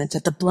amazement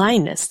at the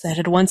blindness that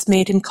had once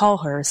made him call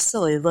her a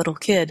silly little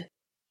kid.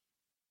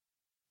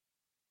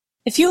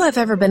 If you have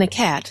ever been a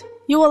cat,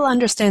 you will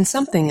understand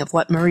something of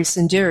what Maurice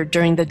endured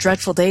during the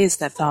dreadful days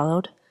that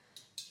followed.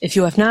 If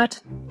you have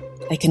not,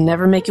 I can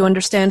never make you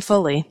understand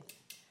fully.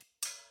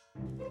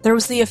 There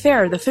was the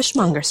affair of the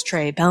fishmonger's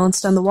tray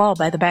balanced on the wall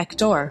by the back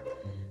door.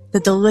 The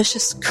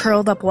delicious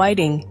curled-up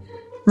whiting.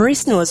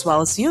 Maurice knew as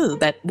well as you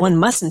that one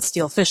mustn't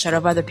steal fish out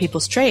of other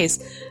people's trays,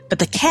 but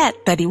the cat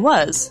that he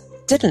was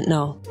didn't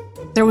know.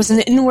 There was an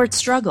inward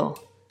struggle,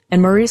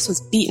 and Maurice was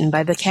beaten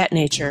by the cat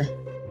nature.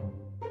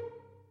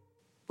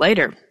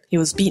 Later, he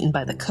was beaten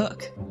by the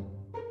cook.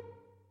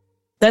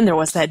 Then there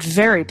was that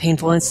very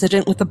painful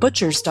incident with the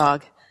butcher's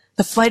dog.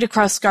 The flight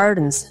across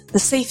gardens, the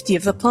safety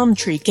of the plum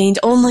tree gained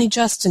only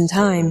just in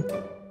time.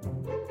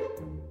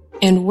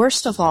 And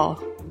worst of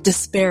all,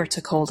 despair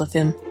took hold of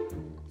him,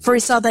 for he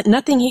saw that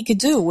nothing he could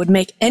do would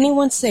make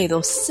anyone say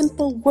those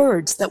simple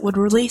words that would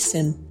release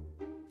him.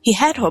 He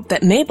had hoped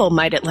that Mabel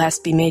might at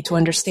last be made to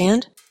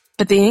understand,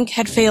 but the ink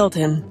had failed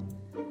him.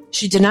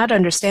 She did not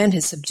understand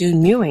his subdued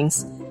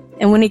mewings,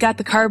 and when he got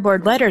the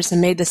cardboard letters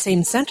and made the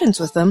same sentence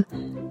with them,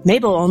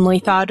 Mabel only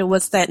thought it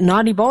was that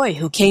naughty boy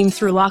who came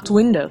through locked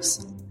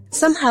windows.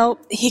 Somehow,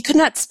 he could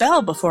not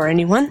spell before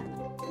anyone.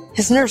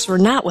 His nerves were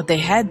not what they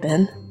had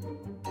been.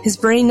 His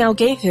brain now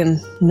gave him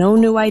no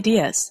new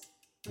ideas.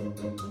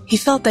 He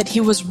felt that he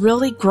was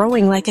really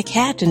growing like a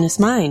cat in his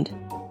mind.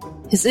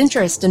 His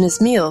interest in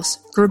his meals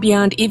grew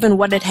beyond even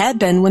what it had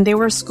been when they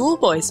were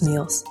schoolboys'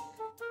 meals.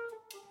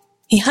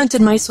 He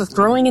hunted mice with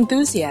growing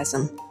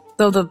enthusiasm,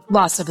 though the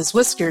loss of his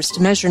whiskers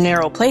to measure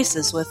narrow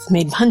places with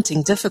made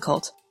hunting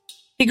difficult.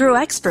 He grew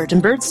expert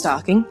in bird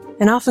stalking,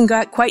 and often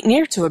got quite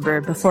near to a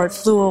bird before it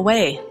flew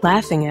away,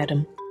 laughing at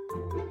him.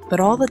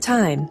 But all the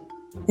time,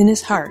 in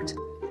his heart,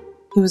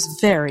 he was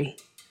very,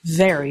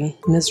 very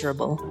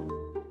miserable.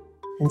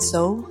 And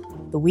so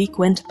the week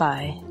went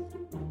by.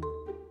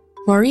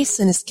 Maurice,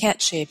 in his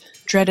cat shape,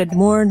 dreaded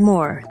more and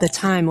more the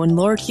time when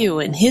Lord Hugh,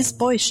 in his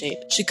boy shape,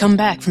 should come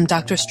back from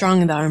Dr.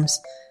 Strong-in-the-Arms.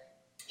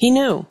 He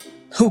knew,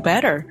 who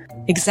better,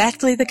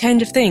 exactly the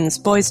kind of things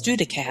boys do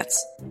to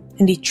cats,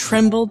 and he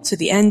trembled to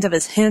the end of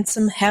his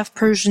handsome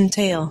half-Persian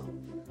tail.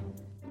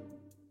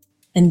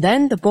 And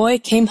then the boy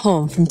came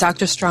home from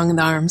Dr.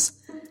 Strong-in-the-Arms,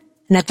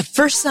 and at the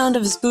first sound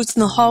of his boots in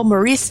the hall,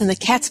 Maurice and the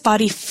cat's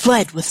body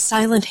fled with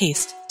silent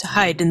haste to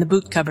hide in the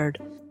boot cupboard.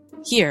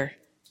 Here,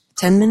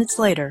 10 minutes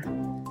later,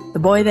 the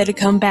boy that had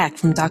come back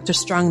from Dr.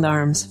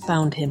 Strong-in-the-Arms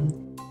found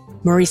him.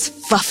 Maurice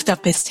fluffed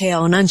up his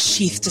tail and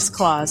unsheathed his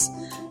claws.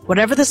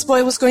 Whatever this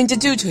boy was going to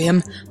do to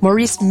him,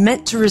 Maurice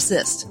meant to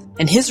resist,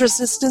 and his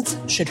resistance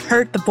should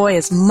hurt the boy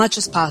as much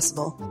as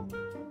possible.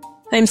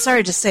 I am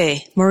sorry to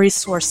say, Maurice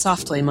swore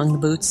softly among the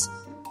boots,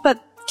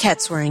 but cat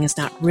swearing is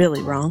not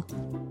really wrong.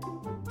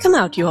 "Come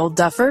out, you old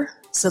duffer,"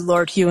 said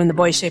Lord Hugh in the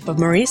boy shape of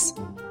Maurice.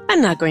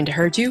 "I'm not going to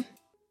hurt you."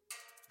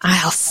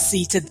 "I'll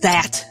see to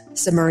that,"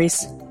 said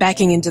Maurice,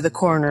 backing into the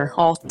corner,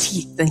 all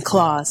teeth and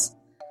claws.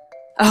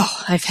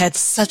 "Oh, I've had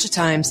such a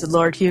time," said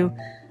Lord Hugh.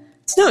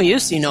 "It's no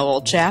use, you know,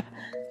 old chap.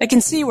 I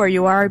can see where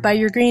you are by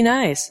your green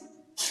eyes.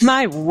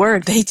 My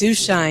word, they do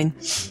shine.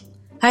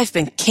 I've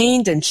been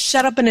caned and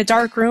shut up in a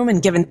dark room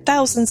and given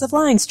thousands of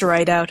lines to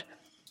write out."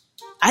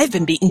 "I've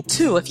been beaten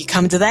too, if you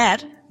come to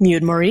that,"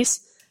 mewed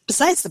Maurice,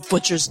 "besides the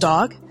butcher's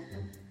dog."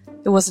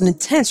 It was an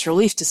intense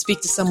relief to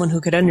speak to someone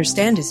who could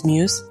understand his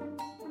mews.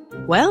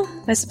 "Well,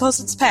 I suppose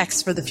it's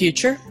Pax for the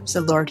future,"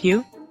 said Lord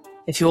Hugh.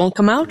 "If you won't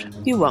come out,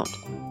 you won't.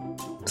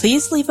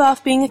 Please leave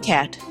off being a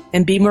cat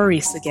and be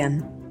Maurice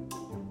again."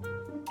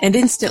 And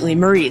instantly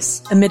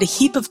Maurice, amid a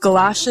heap of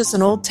galoshes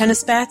and old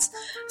tennis bats,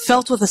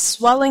 felt with a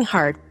swelling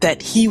heart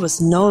that he was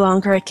no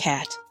longer a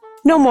cat.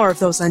 No more of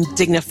those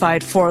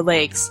undignified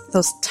forelegs,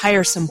 those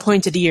tiresome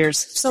pointed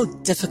ears, so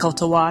difficult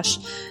to wash,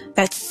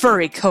 that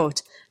furry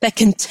coat, that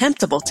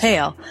contemptible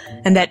tail,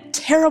 and that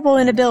terrible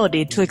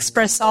inability to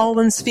express all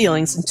one's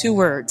feelings in 2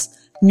 words,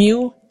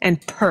 mew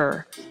and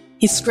purr.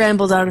 He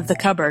scrambled out of the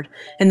cupboard,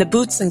 and the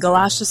boots and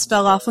galoshes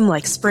fell off him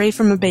like spray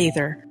from a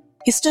bather.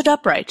 He stood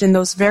upright in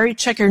those very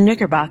checker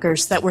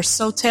knickerbockers that were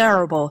so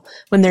terrible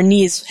when their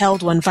knees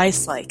held one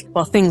vice-like,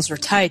 while things were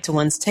tied to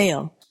one's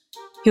tail.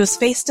 He was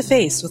face to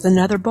face with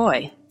another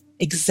boy,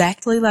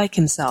 exactly like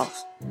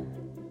himself.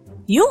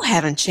 "You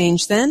haven't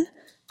changed, then?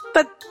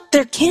 But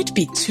there can't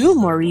be 2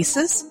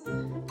 Maurices."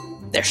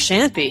 "There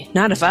shan't be,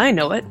 not if I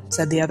know it,"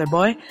 said the other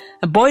boy.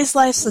 "A boy's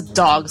life's a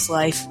dog's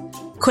life.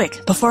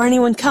 Quick, before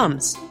anyone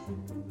comes."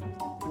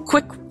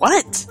 "Quick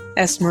what?"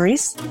 asked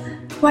Maurice.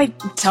 "Why,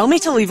 tell me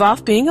to leave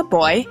off being a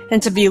boy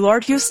and to be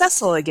Lord Hugh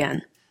Cecil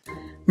again."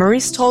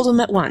 Maurice told him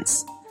at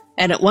once,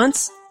 and at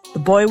once the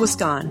boy was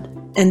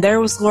gone, and there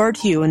was Lord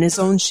Hugh in his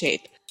own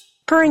shape,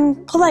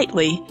 purring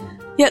politely,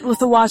 yet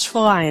with a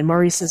watchful eye on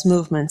Maurice's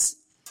movements.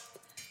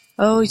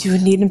 "Oh, you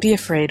needn't be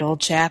afraid, old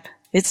chap.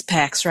 It's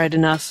Pax right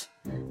enough,"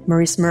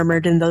 Maurice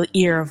murmured in the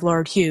ear of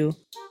Lord Hugh,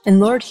 and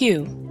Lord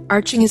Hugh,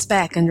 arching his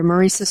back under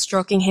Maurice's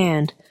stroking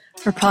hand,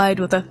 replied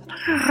with a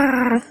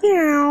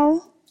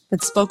meow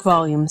that spoke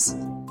volumes.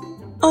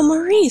 "Oh,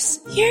 Maurice,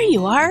 here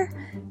you are.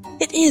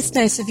 It is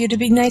nice of you to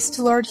be nice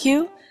to Lord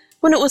Hugh,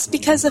 when it was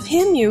because of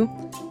him you—"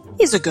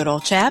 "He's a good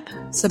old chap,"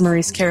 said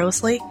Maurice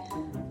carelessly,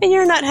 "and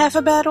you're not half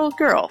a bad old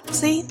girl,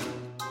 see?"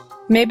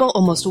 Mabel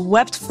almost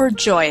wept for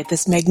joy at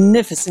this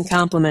magnificent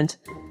compliment,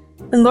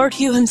 and Lord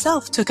Hugh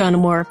himself took on a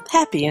more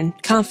happy and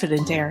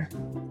confident air.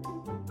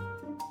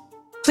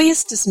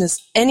 Please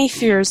dismiss any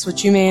fears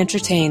which you may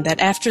entertain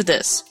that after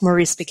this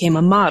Maurice became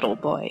a model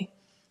boy.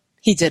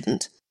 He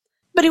didn't,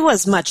 but he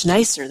was much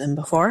nicer than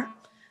before.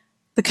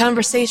 The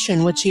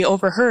conversation which he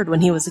overheard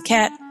when he was a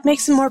cat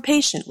makes him more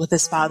patient with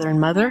his father and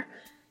mother,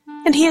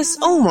 and he is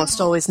almost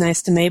always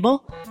nice to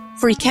Mabel,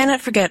 for he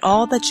cannot forget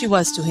all that she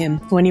was to him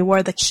when he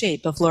wore the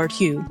shape of Lord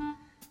Hugh.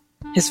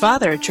 His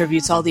father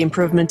attributes all the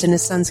improvement in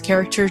his son's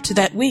character to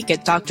that week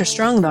at Dr.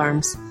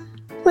 Strongarm's,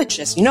 which,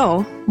 as you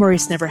know,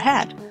 Maurice never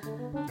had.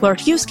 Lord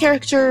Hugh's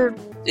character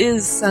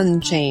is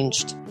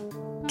unchanged.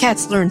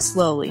 Cats learn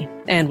slowly,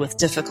 and with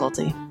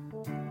difficulty.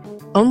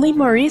 Only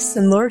Maurice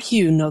and Lord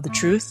Hugh know the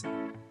truth.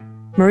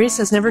 Maurice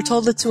has never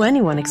told it to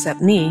anyone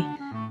except me,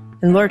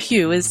 and Lord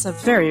Hugh is a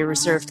very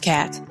reserved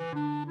cat.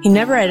 He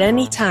never at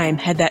any time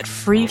had that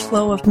free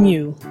flow of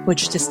mew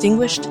which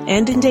distinguished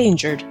and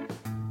endangered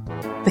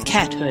the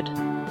cathood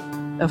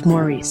of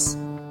Maurice.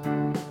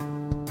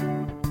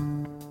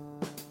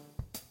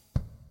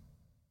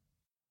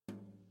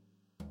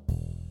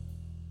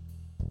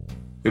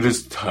 It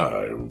is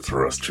time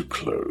for us to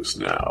close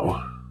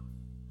now.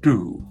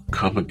 Do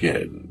come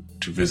again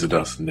to visit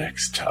us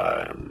next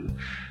time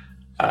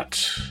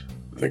at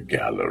the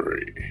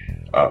Gallery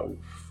of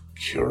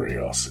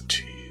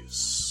Curiosities.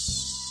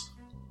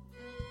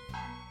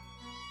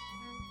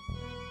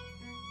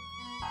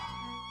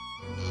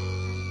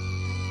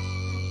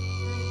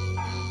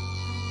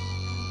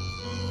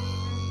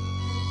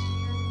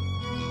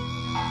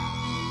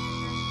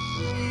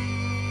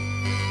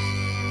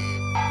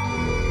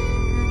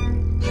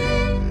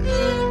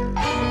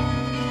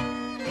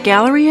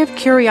 Gallery of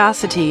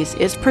Curiosities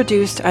is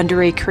produced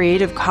under a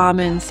Creative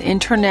Commons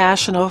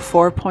International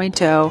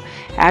 4.0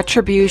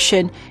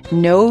 Attribution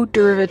No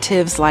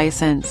Derivatives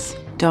license.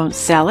 Don't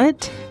sell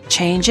it,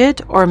 change it,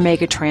 or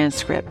make a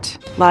transcript.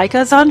 Like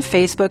us on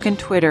Facebook and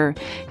Twitter.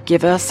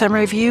 Give us some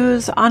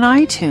reviews on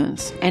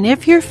iTunes. And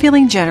if you're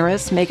feeling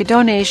generous, make a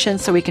donation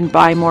so we can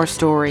buy more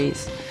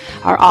stories.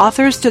 Our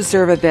authors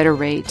deserve a better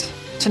rate.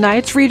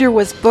 Tonight's reader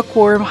was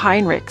Bookworm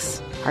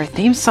Heinrichs. Our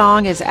theme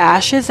song is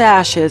Ashes,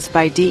 Ashes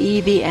by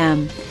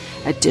DEVM.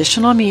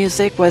 Additional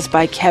music was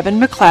by Kevin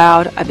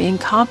MacLeod of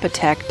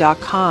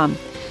Incompetech.com.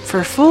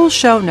 For full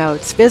show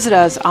notes, visit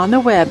us on the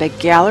web at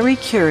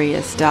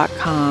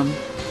gallerycurious.com.